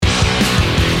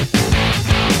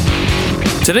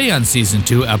Today on Season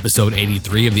 2, Episode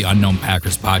 83 of the Unknown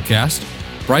Packers podcast,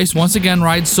 Bryce once again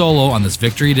rides solo on this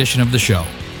victory edition of the show.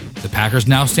 The Packers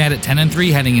now stand at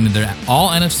 10-3 heading into their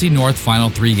All-NFC North final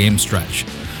three-game stretch.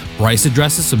 Bryce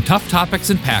addresses some tough topics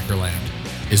in Packerland.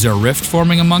 Is there a rift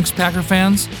forming amongst Packer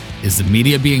fans? Is the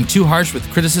media being too harsh with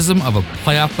criticism of a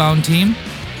playoff-bound team?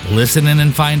 Listen in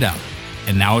and find out.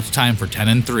 And now it's time for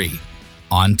 10-3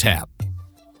 on tap.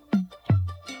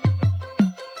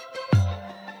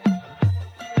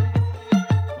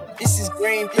 This is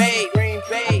Green Bay.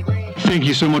 Thank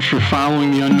you so much for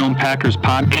following the Unknown Packers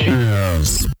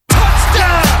podcast.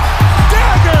 Touchdown!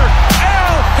 Dagger!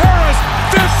 Al Harris,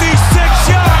 56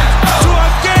 yards to a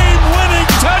game-winning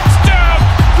touchdown!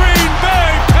 Green Bay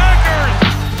Packers!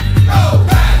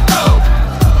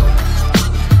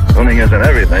 Winning isn't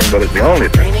everything, but it's the only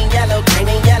thing. Green and yellow, green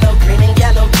and yellow, green and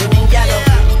yellow, green and yellow,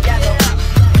 green and yellow.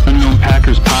 Unknown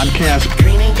Packers podcast.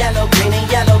 Green and yellow, green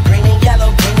and yellow, green and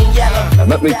yellow, green and yellow. And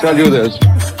let me tell you this,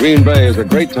 Green Bay is a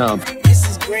great town. This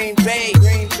is Green Bay,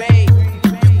 Green Bay.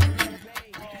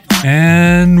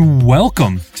 And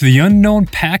welcome to the Unknown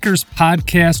Packers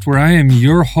podcast, where I am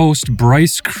your host,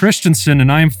 Bryce Christensen,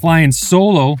 and I am flying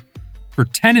solo for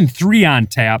 10-3 on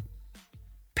tap.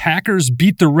 Packers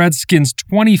beat the Redskins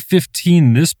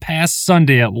 2015 this past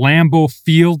Sunday at Lambeau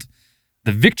Field.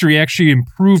 The victory actually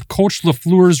improved Coach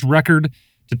LaFleur's record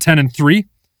to 10-3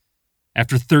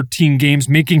 after 13 games,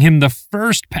 making him the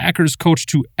first Packers coach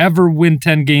to ever win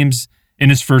 10 games in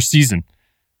his first season.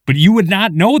 But you would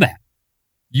not know that.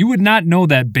 You would not know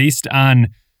that based on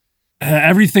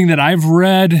everything that I've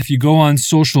read. If you go on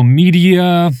social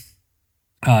media,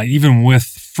 even with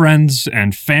friends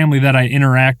and family that I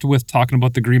interact with talking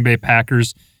about the Green Bay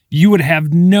Packers, you would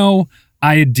have no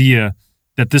idea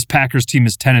that this Packers team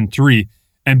is 10-3.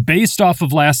 And based off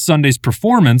of last Sunday's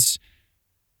performance,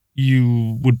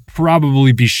 you would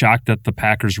probably be shocked that the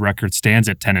Packers record stands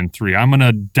at 10-3. I'm going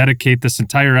to dedicate this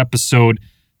entire episode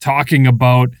talking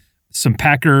about some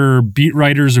Packer beat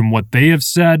writers and what they have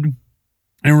said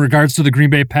in regards to the Green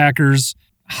Bay Packers,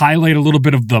 highlight a little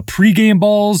bit of the pregame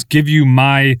balls, give you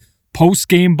my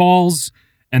postgame balls,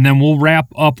 and then we'll wrap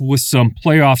up with some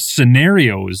playoff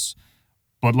scenarios.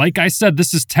 But like I said,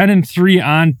 this is 10-3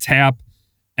 on tap,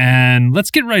 and let's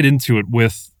get right into it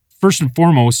with, first and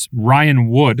foremost, Ryan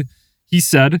Wood. He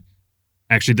said,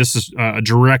 actually, this is a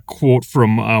direct quote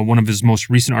from one of his most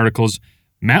recent articles,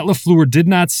 Matt LaFleur did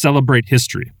not celebrate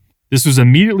history. This was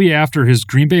immediately after his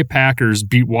Green Bay Packers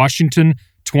beat Washington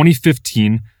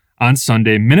 2015 on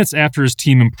Sunday, minutes after his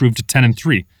team improved to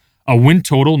 10-3, a win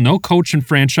total no coach in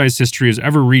franchise history has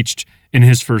ever reached in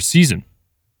his first season.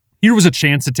 Here was a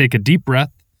chance to take a deep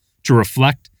breath, to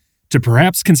reflect, to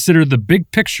perhaps consider the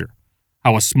big picture,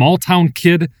 how a small-town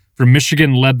kid from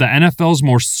Michigan led the NFL's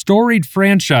most storied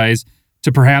franchise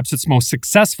to perhaps its most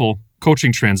successful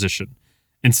coaching transition.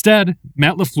 Instead,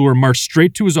 Matt LaFleur marched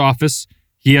straight to his office.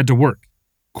 He had to work.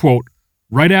 Quote,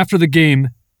 right after the game,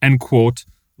 end quote,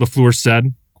 LaFleur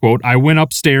said, quote, I went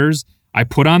upstairs, I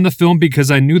put on the film because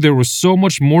I knew there was so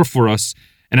much more for us,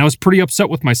 and I was pretty upset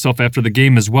with myself after the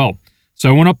game as well. So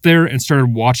I went up there and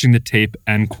started watching the tape,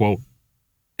 end quote.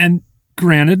 And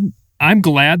granted, I'm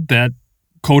glad that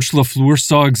Coach LaFleur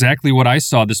saw exactly what I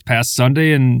saw this past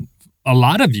Sunday, and a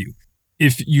lot of you.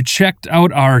 If you checked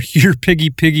out our Here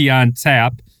Piggy on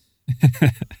Tap,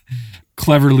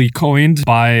 cleverly coined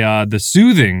by the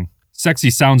soothing, sexy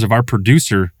sounds of our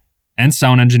producer and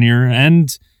sound engineer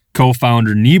and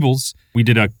co-founder Niebles, we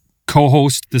did a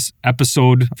co-host this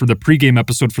episode for the pregame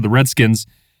episode for the Redskins,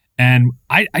 and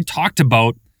I talked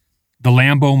about the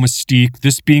Lambeau mystique,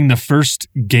 this being the first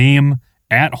game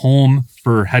at home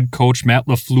for head coach Matt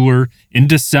LaFleur in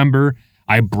December.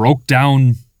 I broke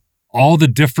down all the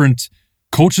different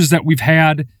coaches that we've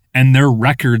had and their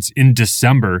records in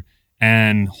December.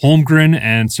 And Holmgren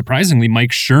and, surprisingly,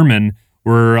 Mike Sherman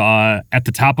were at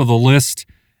the top of the list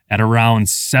at around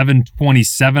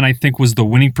 727, I think, was the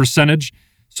winning percentage.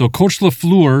 So Coach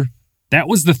LaFleur, that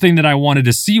was the thing that I wanted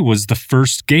to see, was the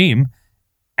first game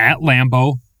at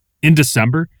Lambeau in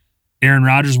December. Aaron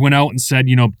Rodgers went out and said,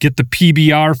 get the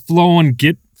PBR flowing,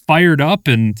 get fired up.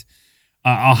 And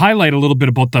I'll highlight a little bit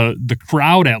about the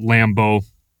crowd at Lambeau.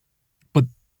 But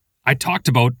I talked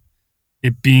about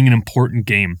it being an important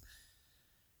game.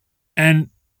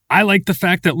 And I like the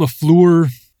fact that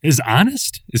LaFleur is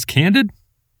honest, is candid.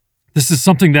 This is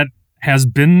something that has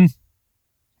been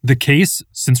the case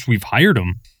since we've hired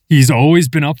him. He's always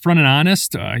been upfront and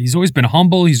honest. He's always been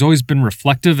humble. He's always been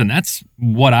reflective, and that's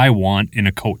what I want in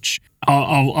a coach.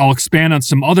 I'll expand on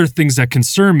some other things that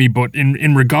concern me, but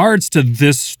in regards to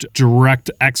this direct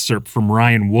excerpt from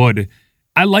Ryan Wood,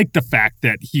 I like the fact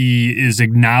that he is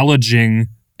acknowledging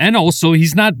And also,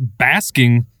 he's not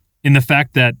basking in the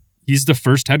fact that he's the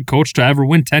first head coach to ever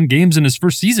win 10 games in his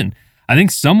first season. I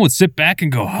think some would sit back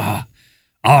and go,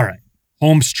 all right,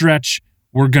 home stretch,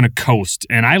 we're going to coast.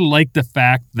 And I like the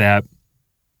fact that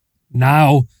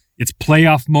now it's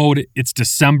playoff mode. It's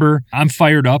December. I'm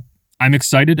fired up. I'm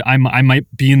excited. I might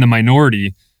be in the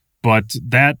minority, but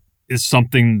that is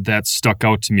something that stuck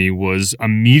out to me was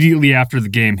immediately after the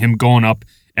game, him going up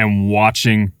and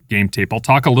watching game tape. I'll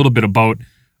talk a little bit about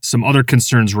some other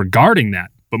concerns regarding that.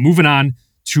 But moving on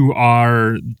to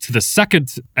the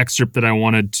second excerpt that I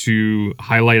wanted to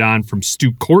highlight on from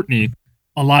Stu Courtney.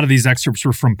 A lot of these excerpts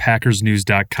were from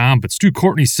PackersNews.com, but Stu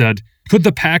Courtney said, could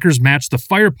the Packers match the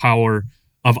firepower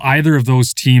of either of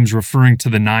those teams, referring to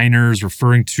the Niners,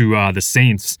 referring to the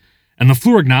Saints? And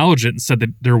LaFleur acknowledged it and said that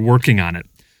they're working on it.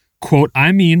 Quote,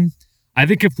 I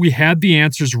think if we had the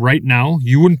answers right now,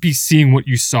 you wouldn't be seeing what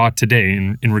you saw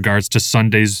today in regards to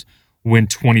Sunday's win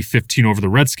 2015 over the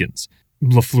Redskins.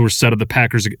 LaFleur said of the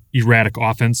Packers' erratic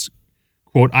offense,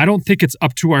 quote, I don't think it's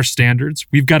up to our standards.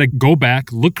 We've got to go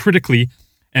back, look critically,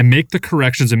 and make the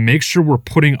corrections and make sure we're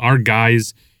putting our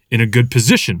guys in a good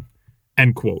position,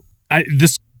 end quote.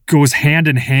 This goes hand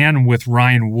in hand with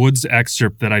Ryan Wood's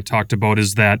excerpt that I talked about,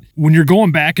 is that when you're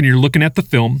going back and you're looking at the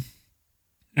film,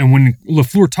 and when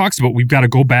LaFleur talks about we've got to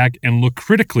go back and look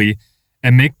critically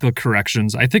and make the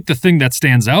corrections, I think the thing that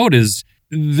stands out is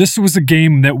this was a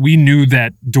game that we knew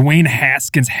that Dwayne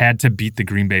Haskins had to beat the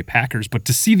Green Bay Packers. But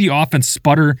to see the offense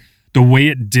sputter the way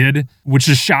it did, which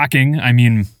is shocking,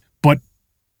 but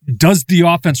does the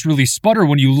offense really sputter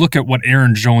when you look at what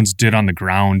Aaron Jones did on the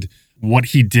ground, what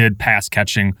he did pass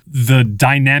catching, the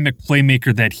dynamic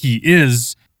playmaker that he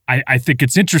is? I think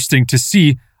it's interesting to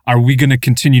see, are we going to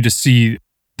continue to see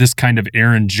this kind of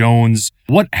Aaron Jones?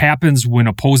 What happens when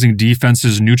opposing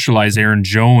defenses neutralize Aaron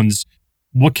Jones?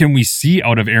 What can we see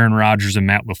out of Aaron Rodgers and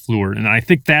Matt LaFleur? And I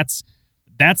think that's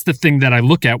the thing that I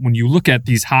look at when you look at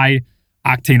these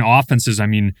high-octane offenses.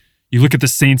 You look at the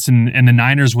Saints and the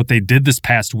Niners, what they did this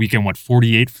past weekend,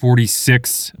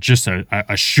 48-46, just a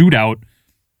shootout.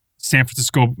 San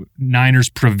Francisco Niners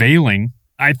prevailing.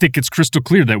 I think it's crystal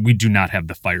clear that we do not have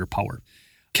the firepower.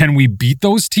 Can we beat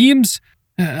those teams?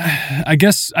 I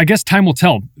guess time will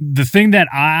tell. The thing that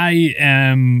I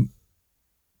am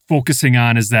focusing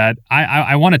on is that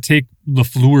I want to take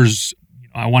LaFleur's,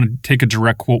 I want to take a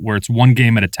direct quote where it's one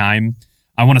game at a time.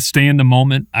 I want to stay in the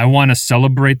moment. I want to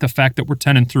celebrate the fact that we're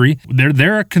 10-3.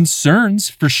 There are concerns,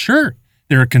 for sure.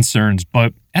 There are concerns,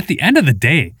 but at the end of the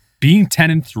day, being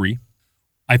 10-3,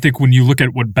 I think when you look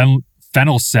at what Ben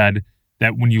Fennell said,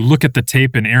 that when you look at the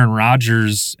tape and Aaron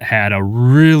Rodgers had a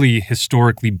really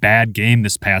historically bad game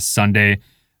this past Sunday,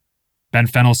 Ben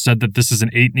Fennell said that this is an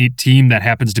 8-8 team that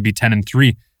happens to be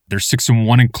 10-3. They're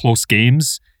 6-1 in close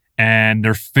games, and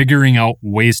they're figuring out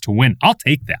ways to win. I'll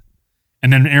take that.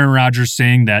 And then Aaron Rodgers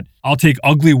saying that I'll take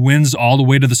ugly wins all the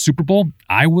way to the Super Bowl.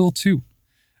 I will too.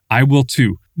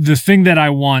 The thing that I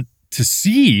want to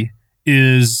see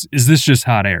is this just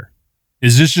hot air?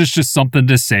 Is this just something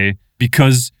to say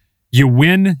because you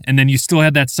win and then you still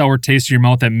had that sour taste in your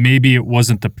mouth that maybe it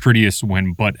wasn't the prettiest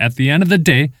win? But at the end of the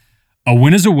day, a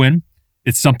win is a win.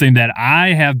 It's something that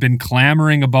I have been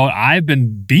clamoring about. I've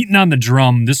been beating on the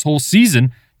drum this whole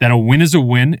season that a win is a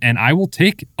win, and I will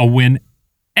take a win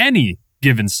any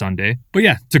given Sunday. But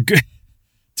yeah,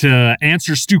 to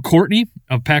answer Stu Courtney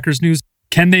of Packers News,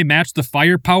 can they match the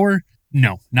firepower?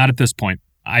 No, not at this point.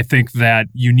 I think that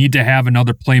you need to have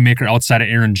another playmaker outside of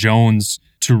Aaron Jones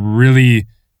to really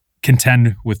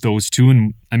contend with those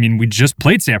two. And we just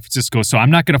played San Francisco, so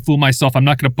I'm not going to fool myself. I'm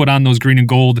not going to put on those green and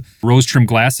gold rose trim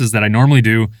glasses that I normally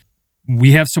do.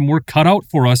 We have some work cut out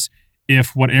for us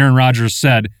if what Aaron Rodgers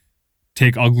said,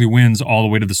 take ugly wins all the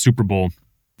way to the Super Bowl.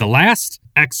 The last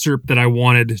excerpt that I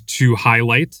wanted to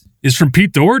highlight is from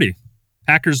Pete Doherty,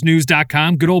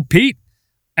 PackersNews.com. Good old Pete.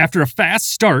 After a fast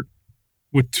start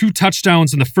with 2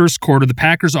 touchdowns in the first quarter, the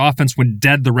Packers offense went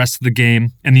dead the rest of the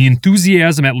game, and the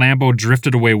enthusiasm at Lambeau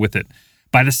drifted away with it.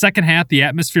 By the second half, the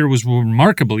atmosphere was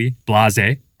remarkably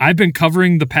blasé. I've been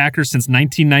covering the Packers since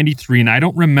 1993, and I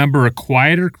don't remember a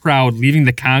quieter crowd leaving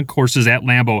the concourses at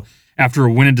Lambeau after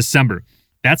a win in December.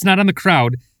 That's not on the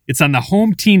crowd. It's on the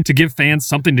home team to give fans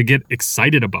something to get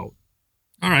excited about.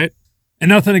 All right. And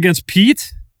nothing against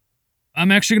Pete. I'm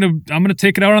gonna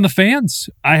take it out on the fans.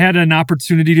 I had an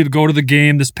opportunity to go to the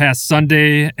game this past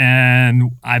Sunday,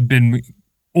 and I've been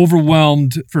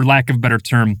overwhelmed, for lack of a better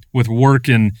term, with work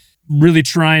and really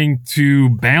trying to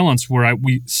balance where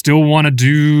we still want to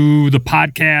do the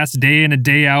podcast day in and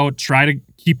day out, try to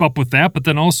keep up with that, but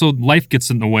then also life gets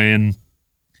in the way. And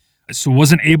so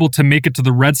wasn't able to make it to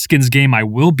the Redskins game. I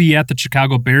will be at the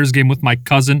Chicago Bears game with my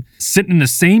cousin, sitting in the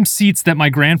same seats that my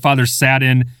grandfather sat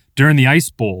in during the Ice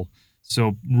Bowl.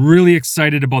 So really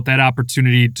excited about that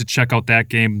opportunity to check out that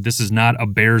game. This is not a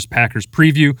Bears-Packers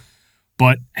preview,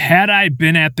 but had I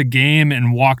been at the game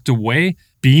and walked away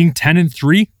being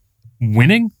 10-3,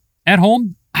 winning at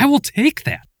home, I will take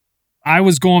that. I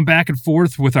was going back and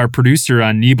forth with our producer,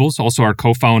 Nebels, also our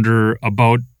co-founder,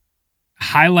 about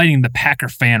highlighting the Packer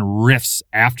fan riffs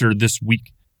after this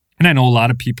week. And I know a lot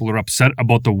of people are upset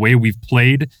about the way we've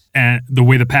played and the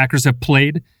way the Packers have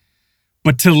played.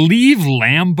 But to leave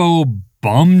Lambeau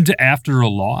bummed after a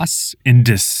loss in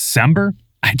December,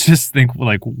 I just think,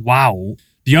 like, wow.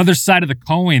 The other side of the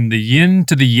coin, the yin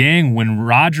to the yang, when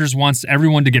Rodgers wants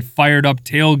everyone to get fired up,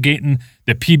 tailgating,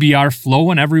 the PBR flow,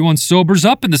 and everyone sobers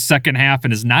up in the second half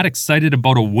and is not excited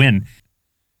about a win.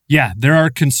 Yeah, there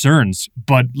are concerns,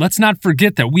 but let's not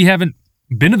forget that we haven't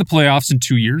been to the playoffs in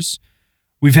 2 years.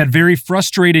 We've had very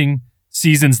frustrating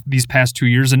seasons these past 2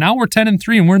 years, and now we're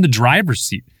 10-3 and we're in the driver's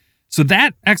seat. So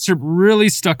that excerpt really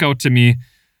stuck out to me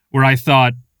where I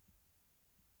thought,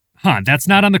 that's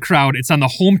not on the crowd. It's on the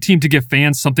home team to give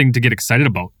fans something to get excited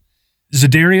about.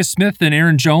 Zadarius Smith and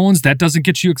Aaron Jones, that doesn't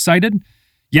get you excited?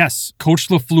 Yes, Coach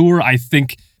LaFleur, I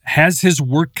think, has his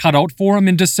work cut out for him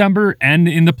in December and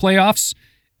in the playoffs,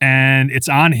 and it's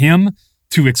on him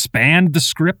to expand the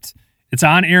script. It's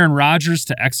on Aaron Rodgers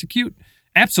to execute.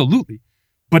 Absolutely.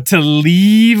 But to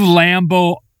leave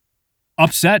Lambeau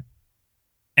upset,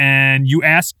 and you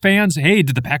ask fans, hey,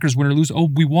 did the Packers win or lose? Oh,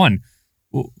 we won.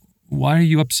 Well, why are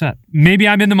you upset? Maybe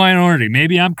I'm in the minority.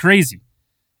 Maybe I'm crazy.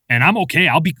 And I'm okay.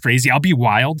 I'll be crazy. I'll be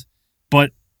wild.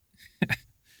 But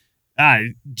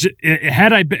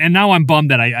had I been, and now I'm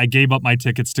bummed that I gave up my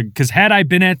tickets because had I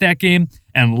been at that game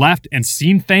and left and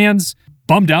seen fans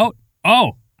bummed out,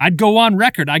 I'd go on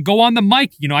record. I'd go on the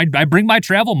mic. I'd bring my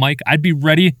travel mic. I'd be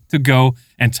ready to go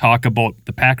and talk about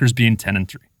the Packers being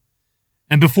 10-3.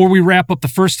 And before we wrap up the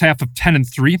first half of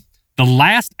 10-3, the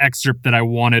last excerpt that I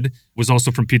wanted was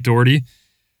also from Pete Doherty.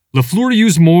 LaFleur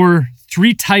used more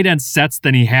 3 tight end sets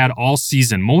than he had all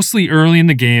season, mostly early in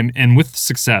the game and with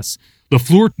success.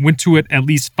 LaFleur went to it at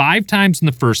least 5 times in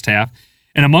the first half,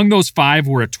 and among those 5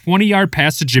 were a 20-yard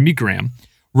pass to Jimmy Graham,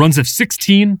 runs of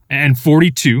 16 and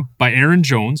 42 by Aaron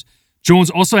Jones. Jones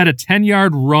also had a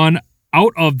 10-yard run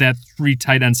out of that 3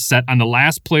 tight end set on the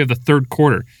last play of the third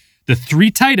quarter. The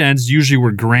 3 tight ends usually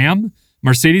were Graham,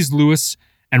 Mercedes Lewis,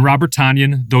 and Robert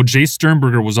Tonyan, though Jay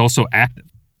Sternberger was also active.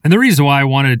 And the reason why I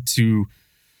wanted to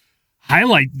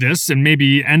highlight this and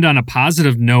maybe end on a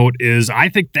positive note is I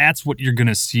think that's what you're going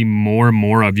to see more and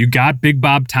more of. You got Big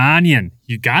Bob Tonyan.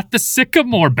 You got the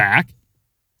Sycamore back.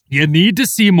 You need to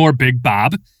see more Big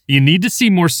Bob. You need to see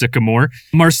more Sycamore.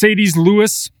 Mercedes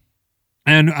Lewis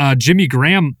and Jimmy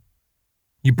Graham,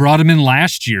 you brought him in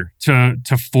last year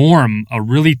to form a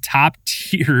really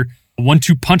top-tier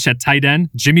 1-2 punch at tight end.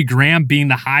 Jimmy Graham being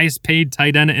the highest paid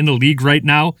tight end in the league right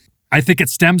now. I think it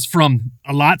stems from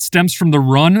the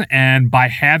run, and by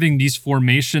having these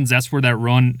formations, that's where the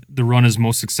run is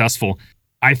most successful.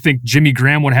 I think Jimmy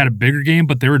Graham would have had a bigger game,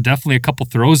 but there were definitely a couple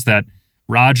throws that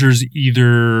Rodgers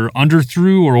either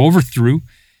underthrew or overthrew,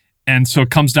 and so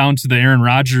it comes down to the Aaron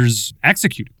Rodgers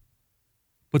executing.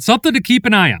 But something to keep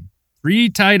an eye on. 3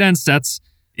 tight end sets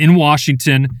in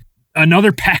Washington.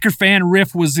 Another Packer fan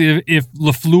riff was if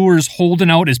LaFleur's holding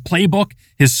out his playbook,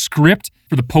 his script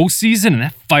for the postseason, and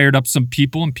that fired up some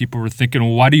people, and people were thinking,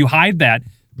 well, why do you hide that?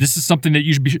 This is something that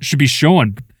you should be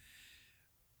showing.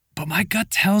 But my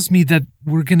gut tells me that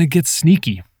we're going to get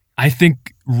sneaky. I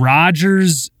think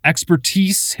Rodgers'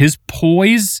 expertise, his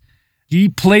poise, he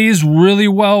plays really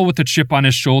well with a chip on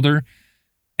his shoulder,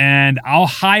 and I'll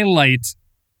highlight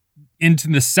into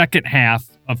the second half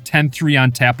of 10-3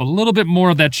 on tap, a little bit more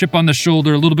of that chip on the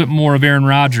shoulder, a little bit more of Aaron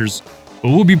Rodgers. But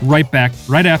we'll be right back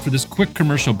right after this quick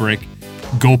commercial break.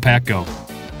 Go Pack Go.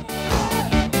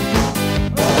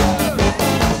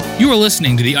 You are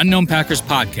listening to the Unknown Packers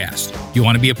podcast. You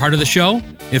want to be a part of the show?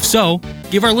 If so,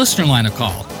 give our listener line a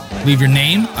call. Leave your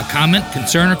name, a comment,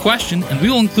 concern, or question, and we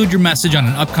will include your message on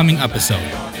an upcoming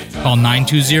episode. Call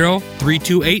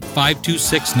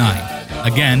 920-328-5269.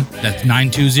 Again, that's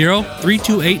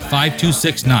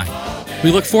 920-328-5269.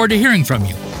 We look forward to hearing from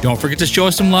you. Don't forget to show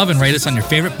us some love and rate us on your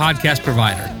favorite podcast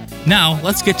provider. Now,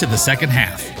 let's get to the second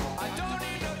half.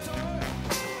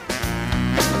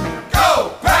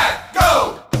 Go, Pack,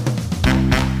 go!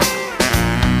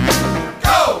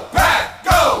 Go, Pack,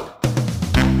 go!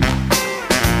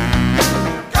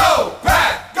 Go,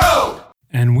 Pack, go!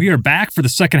 And we are back for the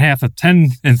second half of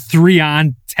 10-3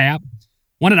 on tap.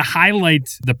 Wanted to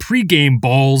highlight the pregame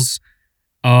balls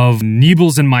of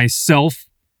Niebles and myself.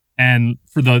 And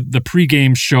for the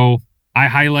pregame show, I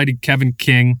highlighted Kevin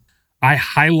King. I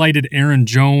highlighted Aaron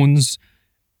Jones.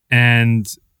 And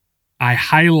I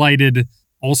highlighted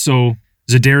also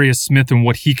Zadarius Smith and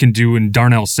what he can do in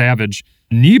Darnell Savage.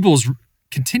 Niebles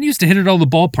continues to hit it out of the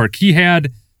ballpark. He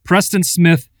had Preston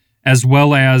Smith as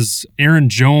well as Aaron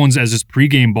Jones as his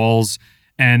pregame balls.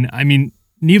 And I mean,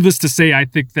 needless to say, I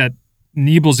think that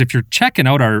Niebles, if you're checking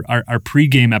out our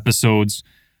pregame episodes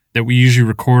that we usually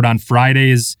record on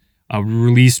Fridays,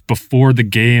 released before the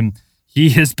game, he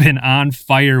has been on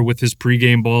fire with his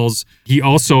pregame balls. He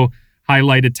also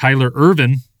highlighted Tyler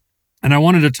Ervin, and I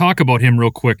wanted to talk about him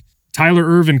real quick. Tyler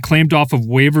Ervin claimed off of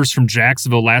waivers from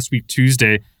Jacksonville last week,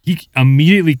 Tuesday. He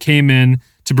immediately came in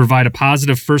to provide a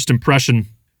positive first impression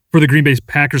for the Green Bay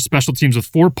Packers special teams with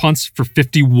 4 punts for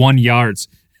 51 yards.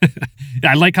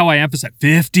 I like how I emphasize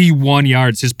 51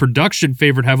 yards. His production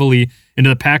favored heavily into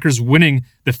the Packers winning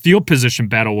the field position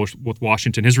battle with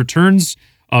Washington. His returns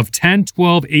of 10,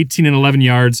 12, 18, and 11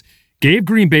 yards gave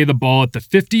Green Bay the ball at the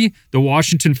 50, the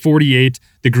Washington 48,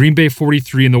 the Green Bay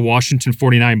 43, and the Washington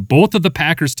 49. Both of the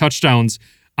Packers' touchdowns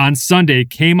on Sunday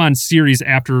came on series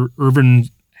after Ervin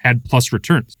had plus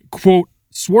returns. Quote,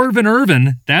 Swervin'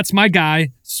 Ervin, that's my guy,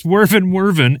 Swervin'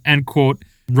 Wervin, end quote.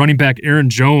 Running back Aaron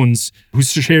Jones, who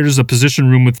shares a position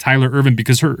room with Tyler Ervin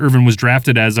because Ervin was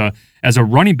drafted as a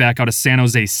running back out of San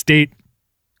Jose State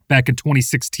back in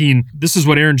 2016. This is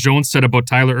what Aaron Jones said about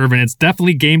Tyler Ervin. It's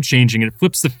definitely game-changing. It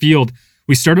flips the field.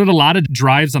 We started a lot of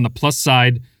drives on the plus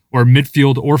side or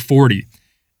midfield or 40.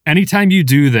 Anytime you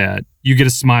do that, you get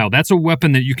a smile. That's a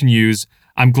weapon that you can use.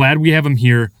 I'm glad we have him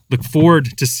here. Look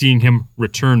forward to seeing him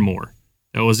return more.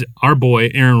 That was our boy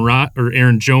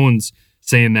Aaron Jones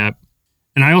saying that.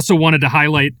 And I also wanted to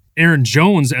highlight Aaron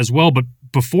Jones as well, but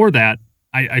before that,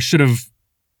 I should have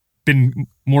been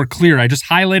more clear. I just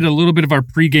highlighted a little bit of our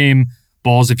pregame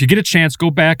balls. If you get a chance,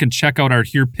 go back and check out our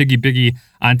Here Piggy Biggy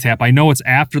on tap. I know it's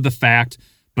after the fact,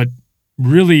 but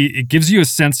really it gives you a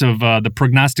sense of the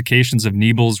prognostications of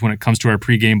Niebles when it comes to our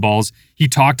pregame balls. He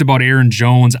talked about Aaron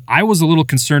Jones. I was a little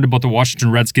concerned about the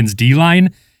Washington Redskins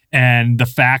D-line and the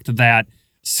fact that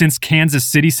since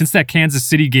that Kansas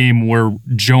City game where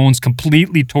Jones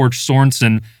completely torched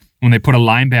Sorensen when they put a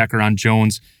linebacker on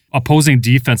Jones, opposing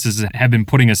defenses have been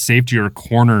putting a safety or a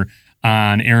corner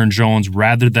on Aaron Jones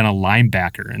rather than a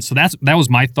linebacker. And so that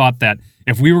was my thought, that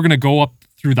if we were going to go up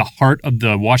through the heart of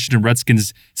the Washington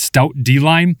Redskins stout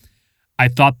D-line, I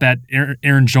thought that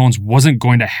Aaron Jones wasn't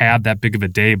going to have that big of a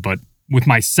day. But with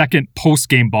my second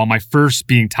post-game ball, my first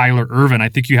being Tyler Ervin, I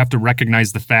think you have to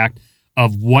recognize the fact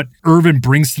of what Ervin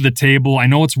brings to the table. I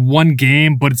know it's one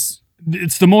game, but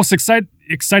it's the most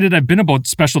excited I've been about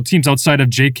special teams outside of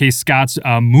J.K. Scott's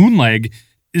moonleg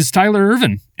is Tyler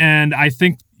Ervin. And I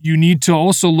think you need to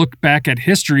also look back at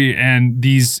history and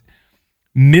these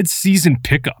mid-season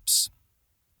pickups.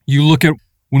 You look at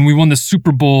when we won the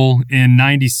Super Bowl in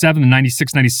 97, the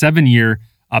 96, 97 year,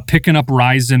 picking up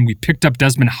Rison. We picked up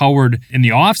Desmond Howard in the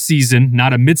offseason,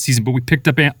 not a midseason, but we picked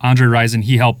up Andre Rison.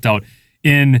 He helped out.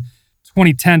 In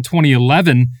 2010,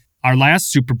 2011, our last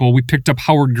Super Bowl, we picked up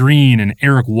Howard Green and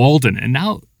Eric Walden. And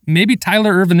now maybe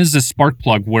Tyler Ervin is a spark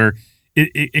plug where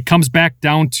it comes back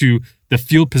down to the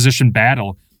field position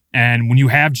battle. And when you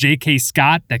have J.K.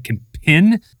 Scott that can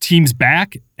pin teams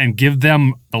back and give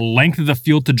them the length of the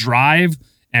field to drive,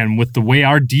 and with the way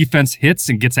our defense hits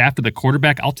and gets after the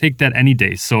quarterback, I'll take that any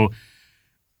day. So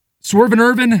Swervin'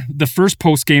 Ervin, the first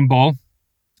post-game ball.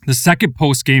 The second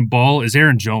post-game ball is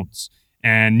Aaron Jones.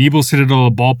 And Niebles hit it out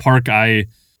of the ballpark.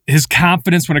 His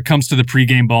confidence when it comes to the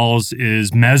pregame balls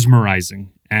is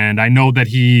mesmerizing. And I know that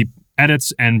he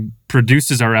edits and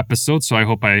produces our episodes, so I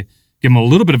hope I give him a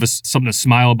little bit of something to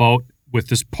smile about with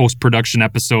this post-production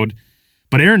episode.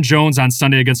 But Aaron Jones on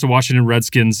Sunday against the Washington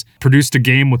Redskins produced a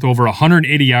game with over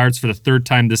 180 yards for the third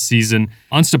time this season.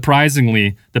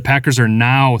 Unsurprisingly, the Packers are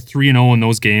now 3-0 in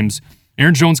those games.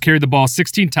 Aaron Jones carried the ball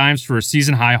 16 times for a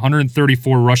season-high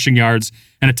 134 rushing yards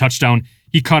and a touchdown.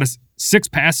 He caught 6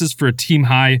 passes for a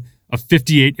team-high of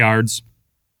 58 yards,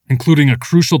 including a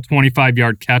crucial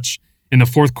 25-yard catch in the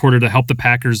fourth quarter to help the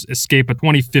Packers escape a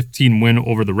 2015 win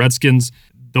over the Redskins.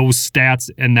 Those stats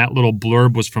and that little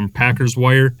blurb was from Packers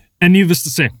Wire. And needless to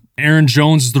say, Aaron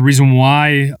Jones is the reason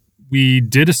why we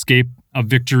did escape a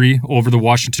victory over the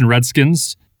Washington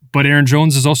Redskins. But Aaron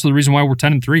Jones is also the reason why we're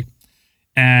 10-3.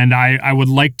 And I would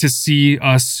like to see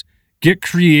us get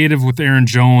creative with Aaron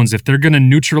Jones. If they're going to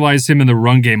neutralize him in the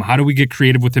run game, how do we get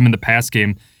creative with him in the pass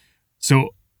game?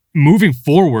 So moving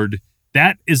forward,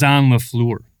 that is on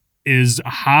LaFleur. Is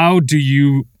how do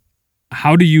you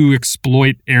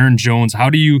exploit Aaron Jones? How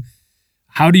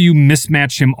How do you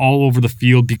mismatch him all over the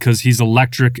field because he's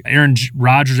electric? Aaron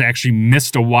Rodgers actually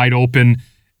missed a wide open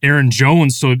Aaron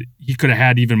Jones, so he could have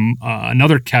had even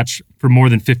another catch for more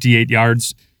than 58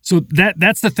 yards. So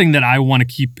that's the thing that I want to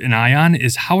keep an eye on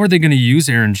is how are they going to use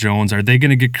Aaron Jones? Are they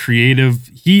going to get creative?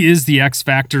 He is the X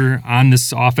factor on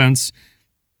this offense.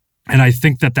 And I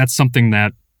think that that's something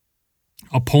that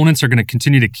opponents are going to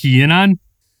continue to key in on.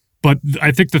 But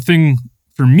I think the thing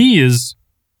for me is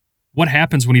what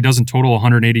happens when he doesn't total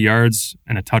 180 yards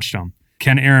and a touchdown?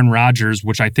 Can Aaron Rodgers,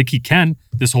 which I think he can,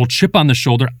 this whole chip on the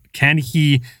shoulder, can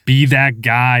he be that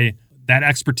guy, that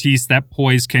expertise, that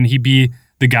poise? Can he be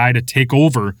the guy to take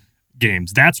over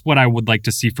games? That's what I would like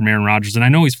to see from Aaron Rodgers, and I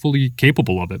know he's fully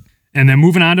capable of it. And then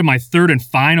moving on to my third and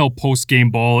final post-game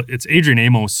ball, it's Adrian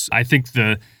Amos. I think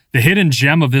the hidden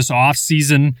gem of this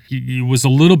offseason, he was a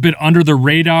little bit under the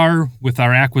radar with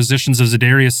our acquisitions of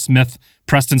Zadarius Smith,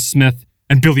 Preston Smith,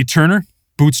 and Billy Turner,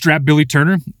 bootstrap Billy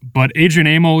Turner. But Adrian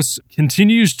Amos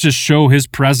continues to show his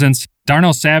presence.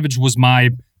 Darnell Savage was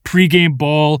my pregame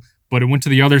ball, but it went to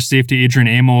the other safety, Adrian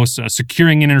Amos,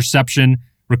 securing an interception,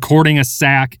 recording a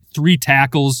sack, 3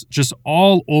 tackles, just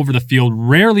all over the field,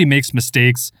 rarely makes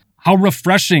mistakes. How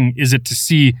refreshing is it to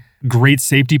see great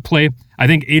safety play? I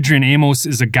think Adrian Amos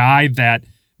is a guy that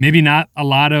maybe not a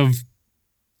lot of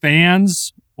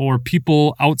fans or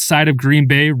people outside of Green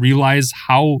Bay realize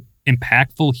how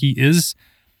impactful he is.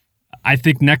 I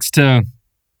think next to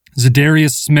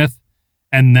Zadarius Smith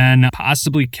and then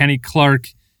possibly Kenny Clark,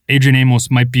 Adrian Amos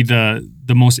might be the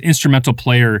most instrumental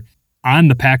player on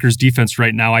the Packers defense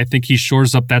right now. I think he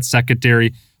shores up that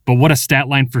secondary, but what a stat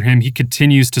line for him. He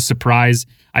continues to surprise.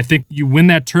 I think you win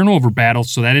that turnover battle,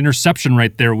 so that interception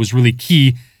right there was really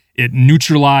key. It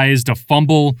neutralized a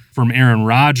fumble from Aaron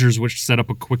Rodgers, which set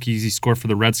up a quick, easy score for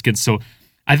the Redskins. So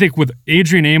I think with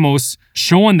Adrian Amos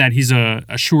showing that he's a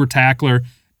sure tackler,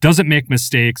 doesn't make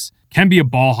mistakes, can be a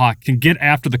ball hawk, can get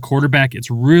after the quarterback. It's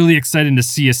really exciting to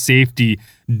see a safety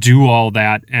do all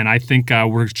that. And I think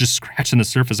we're just scratching the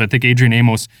surface. I think Adrian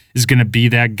Amos is going to be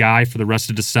that guy for the rest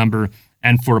of December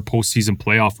and for a postseason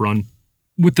playoff run.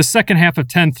 With the second half of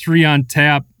 10-3 on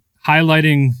tap,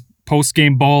 highlighting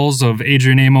post-game balls of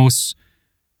Adrian Amos,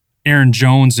 Aaron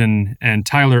Jones, and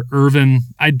Tyler Ervin,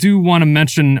 I do want to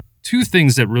mention 2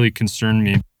 things that really concern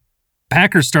me.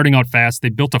 Packers starting out fast. They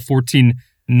built a 14-0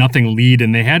 lead,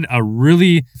 and they had a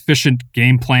really efficient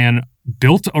game plan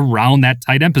built around that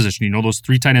tight end position, you know, those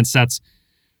 3 tight end sets.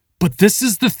 But this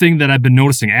is the thing that I've been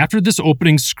noticing. After this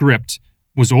opening script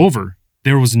was over,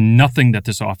 there was nothing that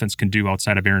this offense can do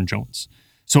outside of Aaron Jones.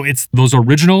 So it's those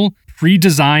original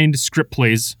pre-designed script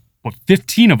plays,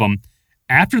 15 of them.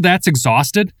 After that's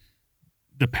exhausted,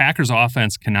 the Packers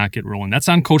offense cannot get rolling. That's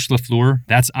on Coach LaFleur.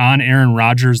 That's on Aaron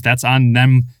Rodgers. That's on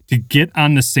them to get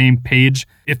on the same page.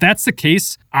 If that's the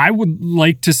case, I would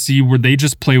like to see where they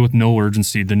just play with no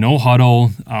urgency, the no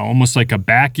huddle, almost like a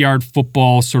backyard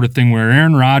football sort of thing where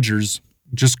Aaron Rodgers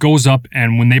just goes up,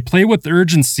 and when they play with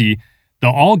urgency, the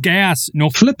all gas,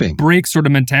 no flipping break sort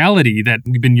of mentality that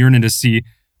we've been yearning to see,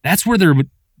 that's where they're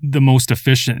the most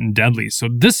efficient and deadly. So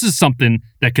this is something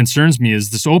that concerns me is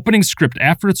this opening script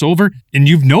after it's over, and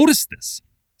you've noticed this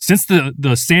since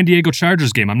the San Diego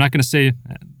Chargers game. I'm not going to say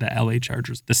the LA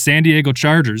Chargers, the San Diego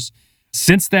Chargers.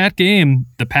 Since that game,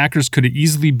 the Packers could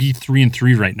easily be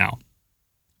 3-3 right now.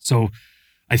 So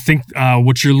I think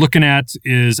what you're looking at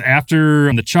is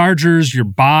after the Chargers, you're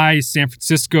by San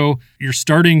Francisco, you're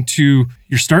starting to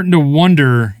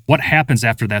wonder what happens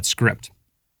after that script.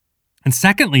 And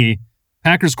secondly,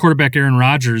 Packers quarterback Aaron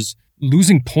Rodgers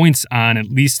losing points on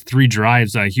at least 3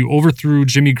 drives. He overthrew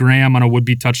Jimmy Graham on a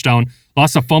would-be touchdown,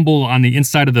 lost a fumble on the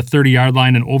inside of the 30-yard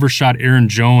line, and overshot Aaron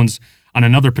Jones on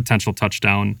another potential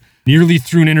touchdown. Nearly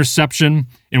threw an interception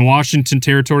in Washington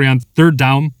territory on 3rd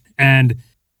down. And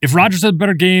if Rodgers had a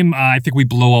better game, I think we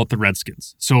blow out the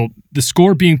Redskins. So the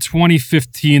score being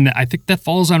 20-15, I think that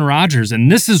falls on Rodgers.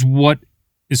 And this is what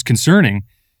is concerning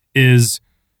is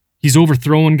he's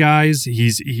overthrowing guys.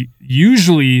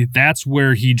 Usually that's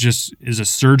where he just is a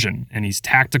surgeon and he's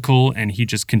tactical and he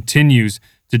just continues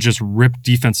to just rip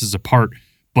defenses apart.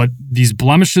 But these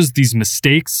blemishes, these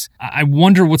mistakes, I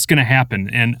wonder what's going to happen.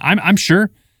 And I'm sure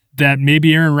that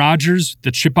maybe Aaron Rodgers,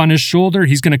 the chip on his shoulder,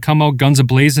 he's going to come out guns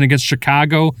a-blazing against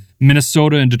Chicago,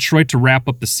 Minnesota, and Detroit to wrap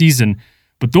up the season.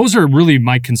 But those are really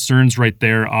my concerns right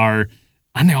there are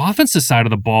on the offensive side of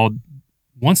the ball.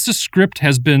 Once the script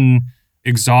has been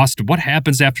exhausted, what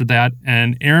happens after that?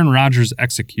 And Aaron Rodgers'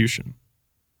 execution.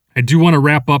 I do want to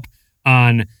wrap up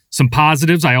on some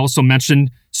positives. I also mentioned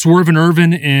Swerve and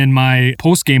Ervin in my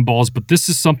post-game balls, but this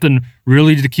is something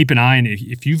really to keep an eye on.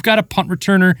 If you've got a punt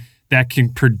returner that can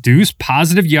produce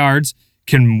positive yards,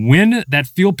 can win that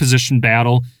field position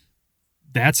battle,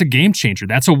 that's a game changer.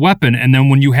 That's a weapon. And then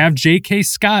when you have J.K.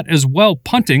 Scott as well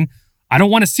punting, I don't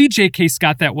want to see J.K.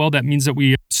 Scott that well. That means that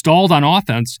we stalled on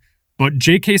offense. But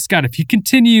J.K. Scott, if he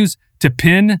continues to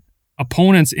pin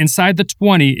opponents inside the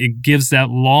 20, it gives that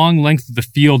long length of the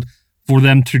field for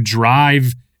them to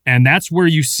drive. And that's where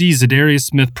you see Za'Darius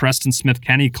Smith, Preston Smith,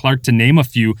 Kenny Clark, to name a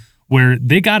few, where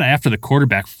they got after the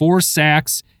quarterback. 4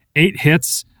 sacks, 8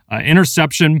 hits,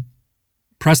 interception.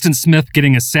 Preston Smith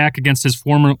getting a sack against his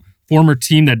former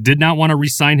team that did not want to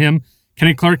re-sign him.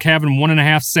 Kenny Clark having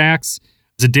 1.5 sacks.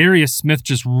 Za'Darius Smith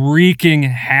just wreaking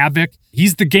havoc.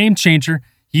 He's the game changer.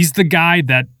 He's the guy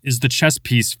that is the chess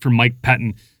piece for Mike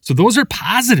Pettine. So those are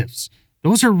positives.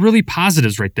 Those are really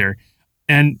positives right there.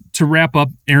 And to wrap up,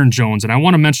 Aaron Jones, and I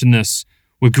want to mention this,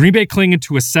 with Green Bay clinging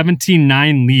to a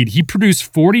 17-9 lead, he produced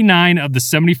 49 of the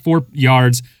 74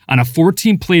 yards on a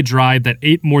 14-play drive that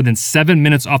ate more than 7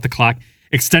 minutes off the clock,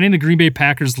 extending the Green Bay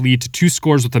Packers lead to 2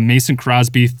 scores with a Mason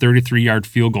Crosby 33-yard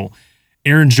field goal.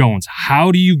 Aaron Jones,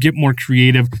 how do you get more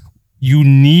creative? You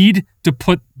need to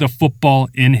put the football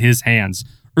in his hands.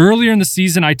 Earlier in the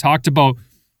season, I talked about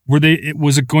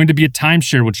was it going to be a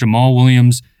timeshare with Jamal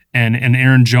Williams and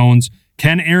Aaron Jones?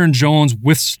 Can Aaron Jones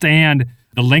withstand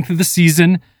the length of the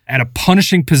season at a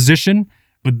punishing position?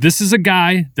 But this is a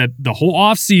guy that the whole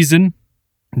offseason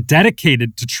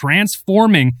dedicated to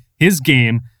transforming his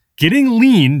game, getting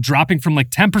lean, dropping from like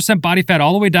 10% body fat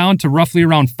all the way down to roughly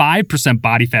around 5%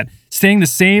 body fat, staying the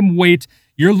same weight.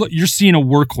 You're seeing a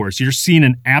workhorse. You're seeing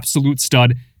an absolute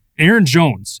stud. Aaron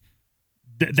Jones,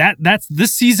 that's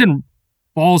this season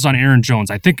falls on Aaron Jones.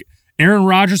 I think Aaron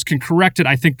Rodgers can correct it.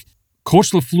 I think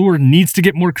Coach LaFleur needs to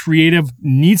get more creative,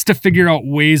 needs to figure out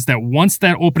ways that once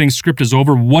that opening script is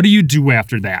over, what do you do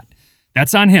after that?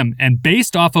 That's on him. And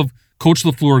based off of Coach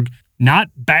LaFleur not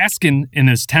basking in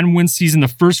his 10-win season, the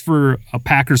first for a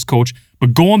Packers coach,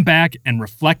 but going back and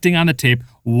reflecting on the tape,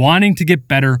 wanting to get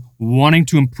better, wanting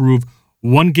to improve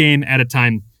one game at a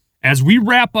time. As we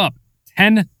wrap up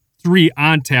 10-3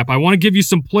 on tap, I want to give you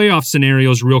some playoff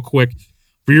scenarios real quick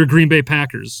for your Green Bay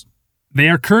Packers. They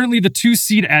are currently the 2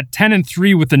 seed at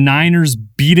 10-3 with the Niners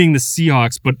beating the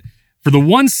Seahawks. But for the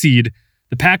 1 seed,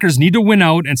 the Packers need to win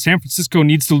out and San Francisco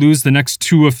needs to lose the next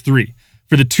 2 of 3.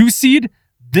 For the 2 seed,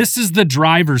 this is the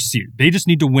driver's seat. They just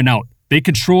need to win out. They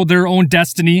control their own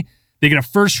destiny. They get a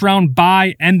first-round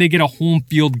bye and they get a home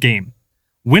field game.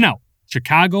 Win out.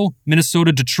 Chicago,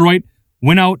 Minnesota, Detroit.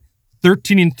 Win out.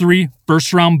 13-3,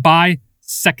 first-round bye,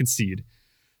 2nd seed.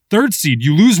 3rd seed,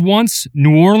 you lose once,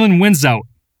 New Orleans wins out.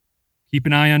 Keep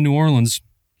an eye on New Orleans.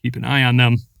 Keep an eye on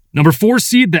them. Number 4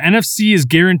 seed, the NFC is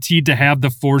guaranteed to have the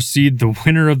 4 seed. The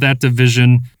winner of that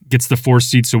division gets the 4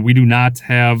 seed, so we do not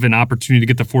have an opportunity to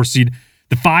get the 4 seed.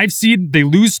 The 5 seed, they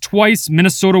lose twice.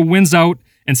 Minnesota wins out,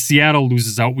 and Seattle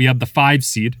loses out. We have the 5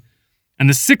 seed. And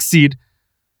the 6 seed,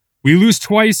 we lose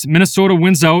twice. Minnesota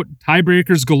wins out.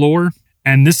 Tiebreakers galore.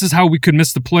 And this is how we could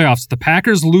miss the playoffs. The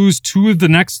Packers lose 2 of the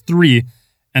next 3,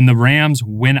 and the Rams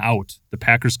win out. The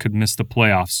Packers could miss the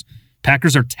playoffs.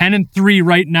 Packers are 10-3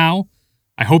 right now.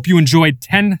 I hope you enjoyed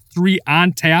 10-3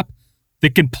 on tap.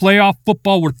 Thinking playoff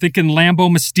football, we're thinking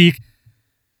Lambeau Mystique.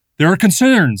 There are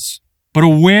concerns, but a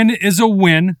win is a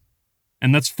win.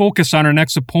 And let's focus on our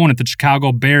next opponent, the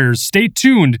Chicago Bears. Stay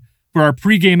tuned for our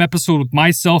pregame episode with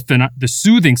myself and the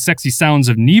soothing, sexy sounds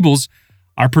of Niebles,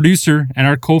 our producer and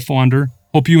our co-founder.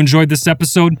 Hope you enjoyed this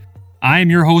episode. I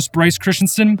am your host, Bryce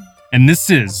Christensen, and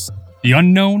this is the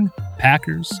Unknown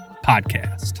Packers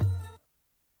Podcast.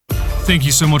 Thank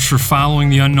you so much for following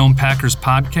the Unknown Packers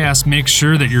Podcast. Make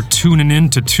sure that you're tuning in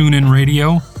to TuneIn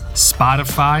Radio,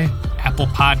 Spotify, Apple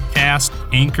Podcast,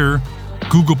 Anchor,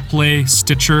 Google Play,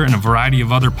 Stitcher, and a variety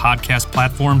of other podcast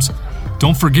platforms.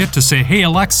 Don't forget to say, "Hey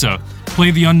Alexa,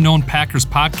 play the Unknown Packers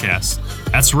Podcast."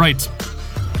 That's right.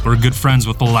 We're good friends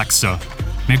with Alexa.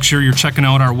 Make sure you're checking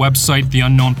out our website,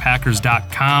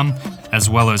 theunknownpackers.com, as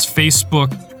well as Facebook,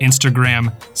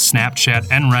 Instagram, Snapchat,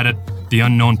 and Reddit, The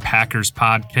Unknown Packers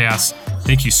Podcast.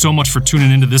 Thank you so much for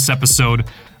tuning into this episode.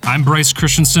 I'm Bryce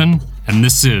Christensen, and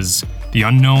this is the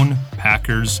Unknown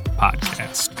Packers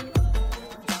Podcast.